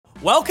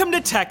Welcome to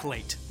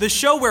TechLate, the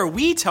show where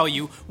we tell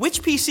you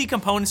which PC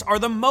components are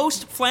the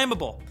most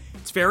flammable.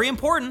 It's very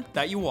important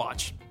that you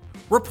watch.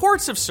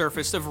 Reports have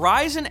surfaced of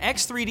Ryzen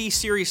X3D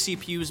series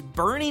CPUs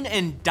burning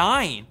and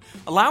dying,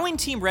 allowing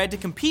Team Red to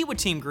compete with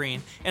Team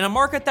Green in a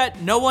market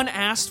that no one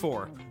asked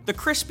for, the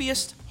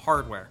crispiest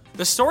hardware.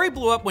 The story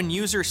blew up when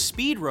user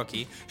Speed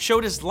Rookie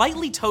showed his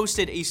lightly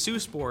toasted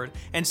Asus board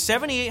and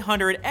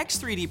 7800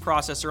 X3D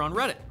processor on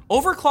Reddit.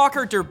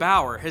 Overclocker Der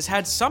Bauer has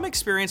had some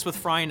experience with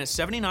frying a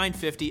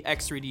 7950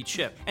 X3D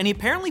chip, and he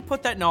apparently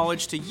put that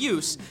knowledge to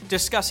use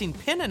discussing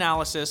pin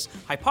analysis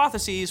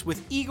hypotheses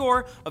with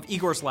Igor of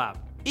Igor's Lab.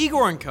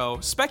 Igor and co.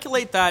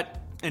 speculate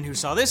that, and who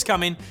saw this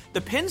coming,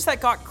 the pins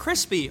that got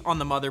crispy on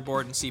the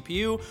motherboard and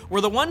CPU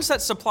were the ones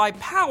that supply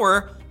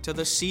power to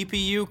the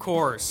CPU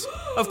cores.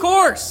 Of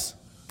course!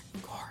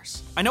 Of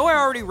course. I know I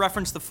already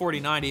referenced the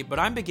 4090, but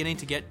I'm beginning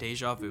to get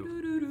deja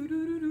vu.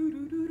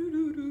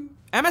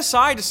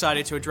 MSI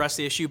decided to address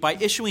the issue by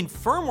issuing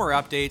firmware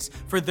updates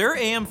for their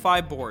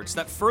AM5 boards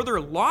that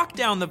further lock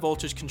down the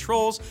voltage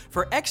controls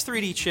for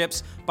X3D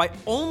chips by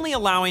only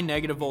allowing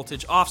negative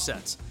voltage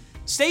offsets.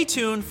 Stay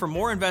tuned for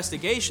more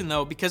investigation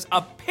though, because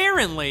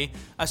apparently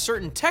a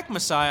certain tech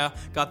messiah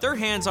got their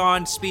hands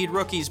on Speed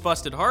Rookie's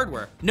busted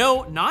hardware.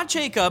 No, not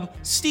Jacob,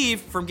 Steve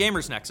from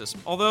Gamers Nexus.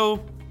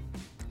 Although,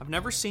 I've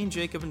never seen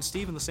Jacob and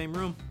Steve in the same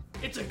room.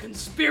 It's a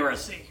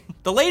conspiracy.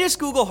 The latest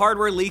Google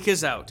hardware leak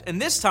is out,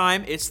 and this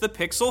time it's the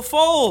Pixel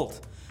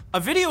Fold. A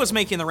video is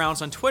making the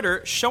rounds on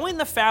Twitter showing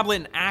the phablet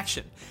in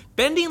action,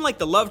 bending like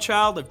the love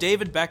child of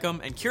David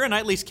Beckham and Keira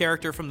Knightley's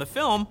character from the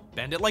film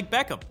Bend It Like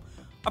Beckham.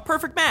 A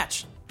perfect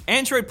match.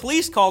 Android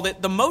Police called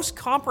it the most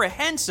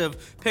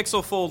comprehensive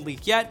Pixel Fold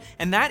leak yet,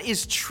 and that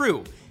is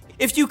true.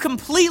 If you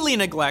completely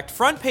neglect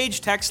front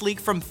page text leak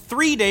from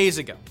 3 days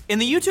ago. In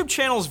the YouTube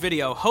channel's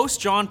video,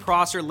 host John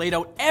Prosser laid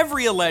out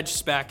every alleged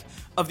spec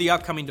of the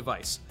upcoming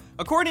device.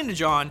 According to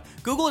John,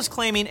 Google is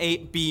claiming a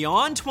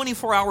beyond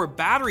 24-hour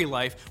battery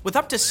life with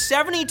up to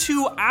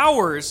 72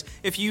 hours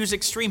if you use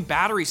Extreme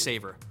Battery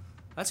Saver.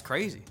 That's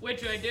crazy.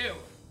 Which I do.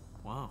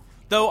 Wow.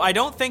 Though I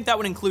don't think that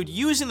would include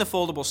using the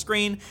foldable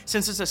screen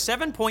since it's a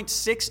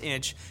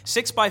 7.6-inch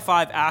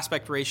 6x5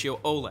 aspect ratio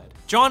OLED.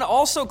 John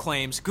also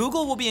claims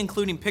Google will be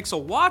including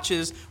Pixel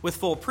watches with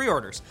full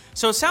pre-orders,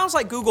 so it sounds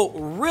like Google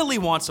really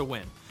wants a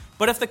win.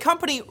 But if the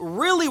company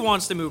really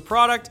wants to move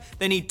product,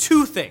 they need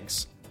two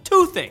things.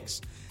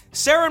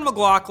 Sarah and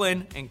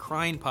McLachlan and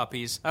crying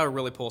puppies. That would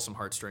really pull some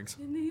heartstrings.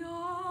 In the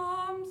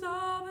arms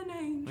of an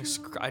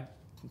angel.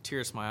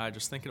 Tears to my eye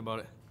just thinking about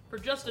it. For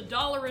just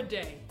 $1 a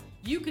day,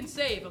 you can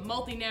save a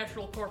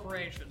multinational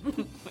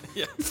corporation.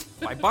 Yeah.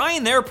 By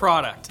buying their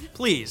product.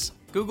 Please,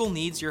 Google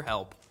needs your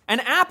help.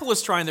 And Apple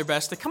is trying their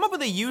best to come up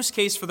with a use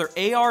case for their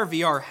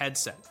AR/VR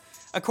headset.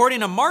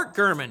 According to Mark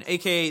Gurman,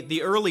 aka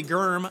the early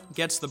Gurm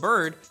gets the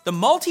bird, the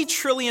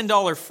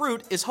multi-trillion-dollar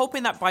fruit is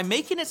hoping that by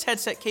making its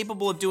headset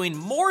capable of doing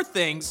more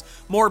things,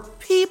 more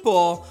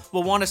people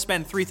will want to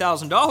spend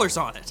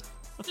 $3,000 on it.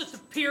 It just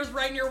appears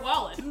right in your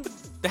wallet.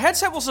 The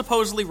headset will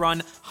supposedly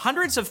run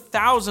hundreds of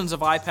thousands of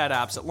iPad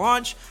apps at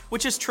launch,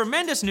 which is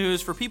tremendous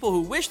news for people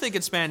who wish they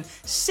could spend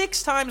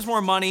 6 times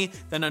more money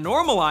than a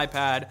normal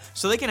iPad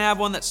so they can have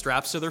one that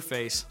straps to their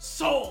face.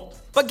 Sold!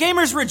 But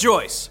gamers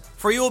rejoice,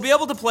 for you will be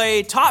able to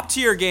play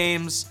top-tier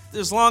games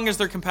as long as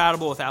they're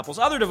compatible with Apple's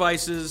other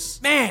devices.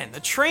 Man, the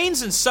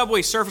trains and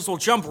Subway Surface will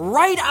jump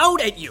right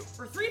out at you.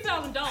 For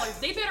 $3,000,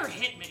 they better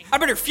hit me. I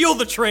better fuel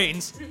the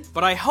trains.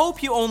 But I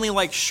hope you only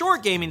like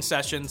short gaming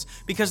sessions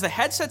because the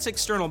headset's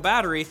external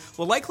battery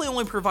will likely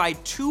only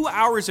provide 2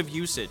 hours of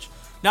usage.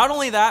 Not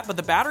only that, but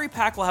the battery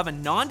pack will have a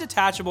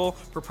non-detachable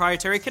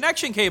proprietary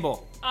connection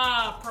cable.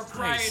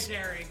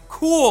 Proprietary. Nice.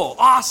 Cool,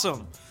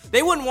 awesome.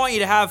 They wouldn't want you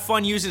to have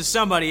fun using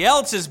somebody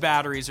else's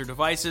batteries or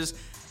devices.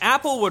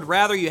 Apple would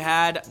rather you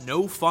had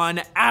no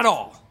fun at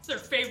all. It's their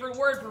favorite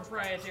word,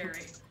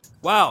 proprietary.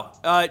 Wow,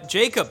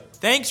 Jacob,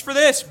 thanks for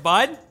this,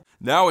 bud.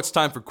 Now it's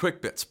time for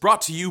Quick Bits,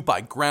 brought to you by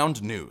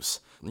Ground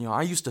News.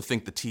 I used to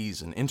think the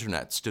T's in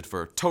internet stood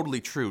for totally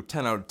true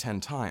 10 out of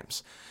 10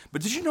 times.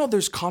 But did you know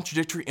there's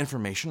contradictory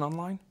information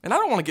online? And I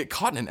don't want to get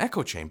caught in an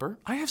echo chamber.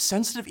 I have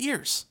sensitive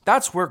ears.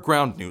 That's where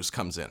Ground News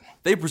comes in.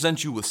 They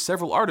present you with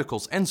several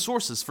articles and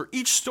sources for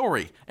each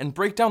story and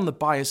break down the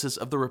biases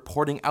of the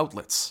reporting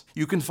outlets.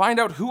 You can find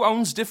out who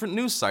owns different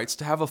news sites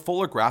to have a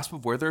fuller grasp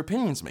of where their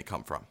opinions may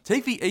come from.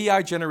 Take the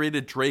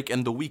AI-generated Drake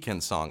and The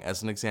Weeknd song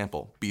as an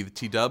example. Be the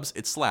T-dubs,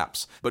 it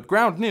slaps. But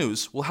Ground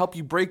News will help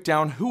you break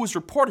down who is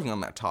reporting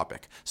on that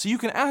topic, so you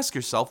can ask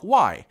yourself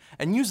why,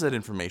 and use that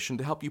information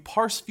to help you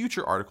parse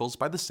future articles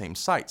by the same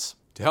sites.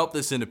 To help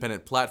this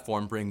independent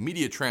platform bring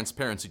media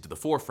transparency to the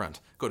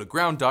forefront, go to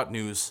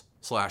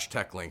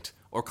ground.news/techlinked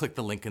or click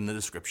the link in the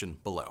description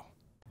below.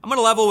 I'm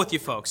gonna level with you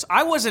folks.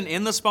 I wasn't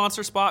in the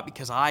sponsor spot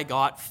because I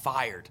got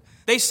fired.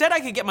 They said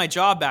I could get my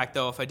job back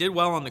though if I did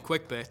well on the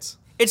quick bits.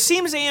 It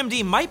seems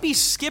AMD might be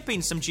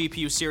skipping some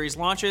GPU series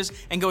launches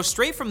and go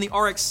straight from the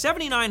RX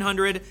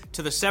 7900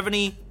 to the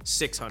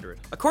 7600.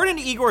 According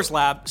to Igor's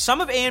Lab,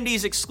 some of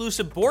AMD's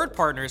exclusive board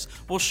partners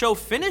will show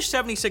finished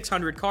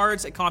 7600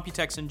 cards at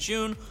Computex in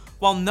June,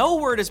 while no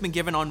word has been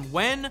given on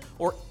when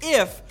or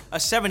if a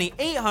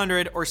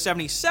 7800 or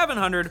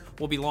 7700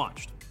 will be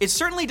launched. It's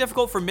certainly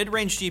difficult for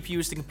mid-range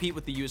GPUs to compete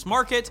with the used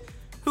market.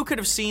 Who could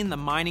have seen the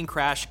mining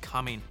crash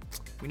coming?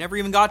 We never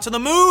even got to the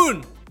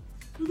moon!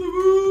 To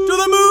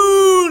the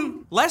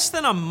moon! Less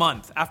than a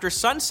month after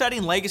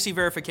sunsetting legacy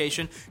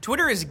verification,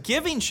 Twitter is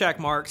giving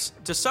checkmarks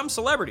to some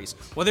celebrities,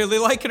 whether they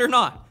like it or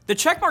not. The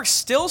checkmarks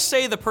still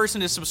say the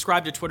person is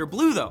subscribed to Twitter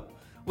Blue though,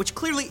 which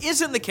clearly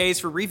isn't the case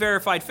for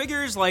re-verified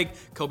figures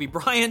like Kobe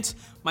Bryant,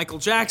 Michael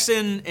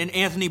Jackson, and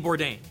Anthony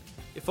Bourdain.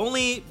 If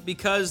only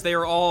because they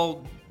are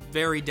all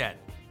very dead.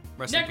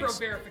 Rest in peace.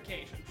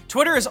 Necro-verification.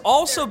 Twitter has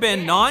also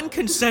been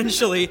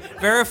non-consensually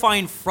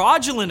verifying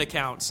fraudulent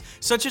accounts,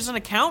 such as an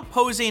account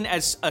posing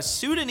as a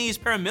Sudanese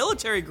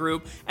paramilitary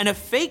group and a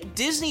fake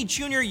Disney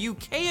Junior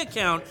UK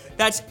account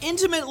that's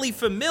intimately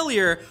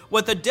familiar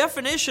with the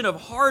definition of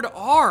hard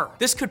R.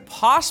 This could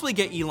possibly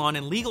get Elon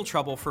in legal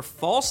trouble for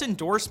false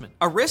endorsement,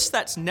 a risk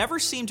that's never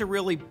seemed to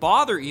really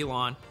bother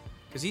Elon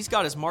because he's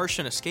got his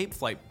Martian escape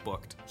flight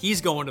booked. He's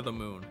going to the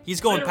moon.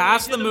 He's going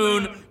past the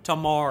moon to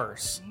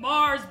Mars.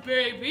 Mars,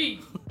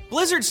 baby!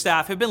 Blizzard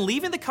staff have been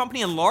leaving the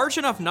company in large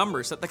enough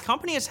numbers that the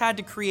company has had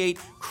to create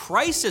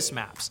crisis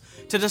maps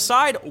to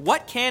decide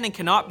what can and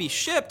cannot be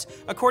shipped,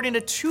 according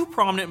to two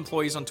prominent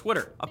employees on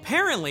Twitter.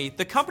 Apparently,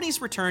 the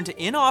company's return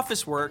to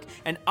in-office work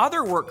and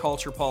other work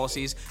culture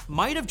policies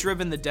might have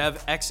driven the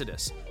dev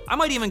exodus. I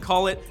might even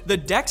call it the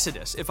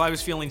Dexodus if I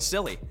was feeling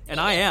silly, and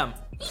I am.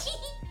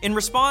 In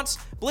response,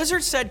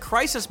 Blizzard said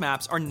crisis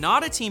maps are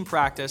not a team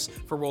practice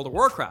for World of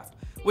Warcraft,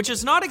 which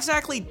is not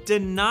exactly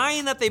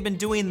denying that they've been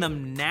doing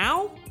them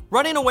now.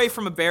 Running away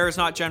from a bear is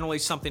not generally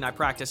something I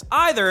practice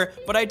either,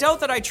 but I doubt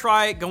that I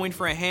try going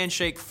for a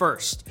handshake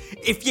first,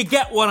 if you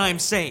get what I'm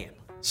saying.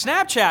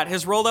 Snapchat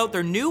has rolled out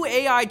their new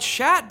AI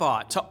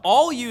chatbot to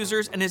all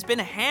users and has been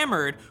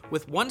hammered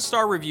with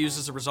 1-star reviews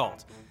as a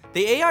result.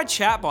 The AI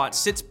chatbot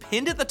sits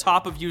pinned at the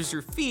top of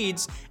user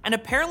feeds, and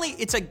apparently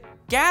it's a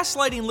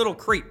gaslighting little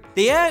creep.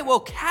 The AI will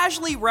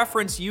casually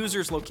reference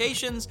users'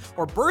 locations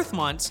or birth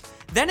months,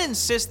 then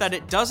insist that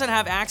it doesn't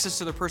have access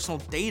to their personal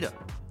data.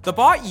 The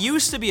bot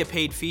used to be a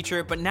paid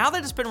feature, but now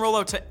that it's been rolled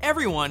out to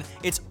everyone,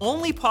 it's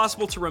only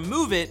possible to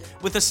remove it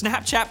with a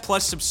Snapchat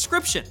Plus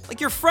subscription, like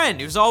your friend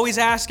who's always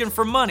asking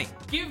for money.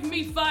 Give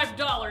me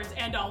 $5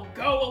 and I'll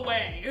go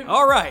away.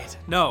 All right,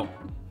 no,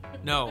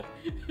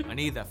 I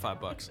need that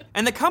 $5.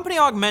 And the company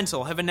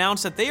Augmental have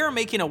announced that they are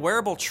making a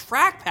wearable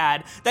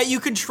trackpad that you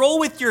control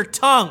with your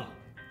tongue.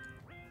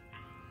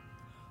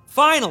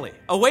 Finally,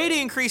 a way to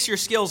increase your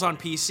skills on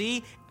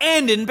PC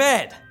and in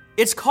bed.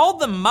 It's called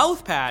the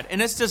MouthPad,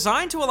 and it's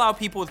designed to allow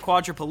people with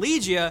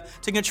quadriplegia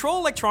to control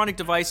electronic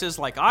devices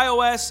like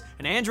iOS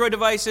and Android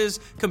devices,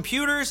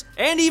 computers,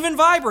 and even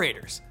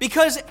vibrators.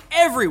 Because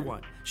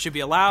everyone should be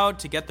allowed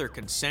to get their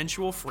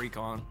consensual freak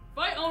on. If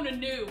I own a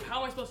noob,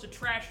 how am I supposed to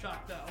trash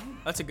talk them?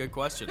 That's a good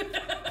question.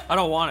 I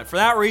don't want it. For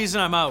that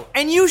reason, I'm out.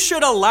 And you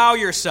should allow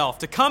yourself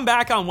to come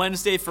back on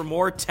Wednesday for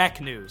more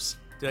tech news.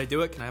 Did I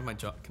do it? Can I have my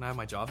job? Can I have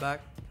my job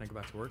back? Can I go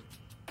back to work?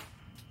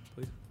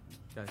 Please?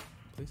 Guys,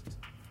 please?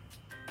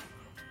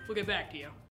 We'll get back to you.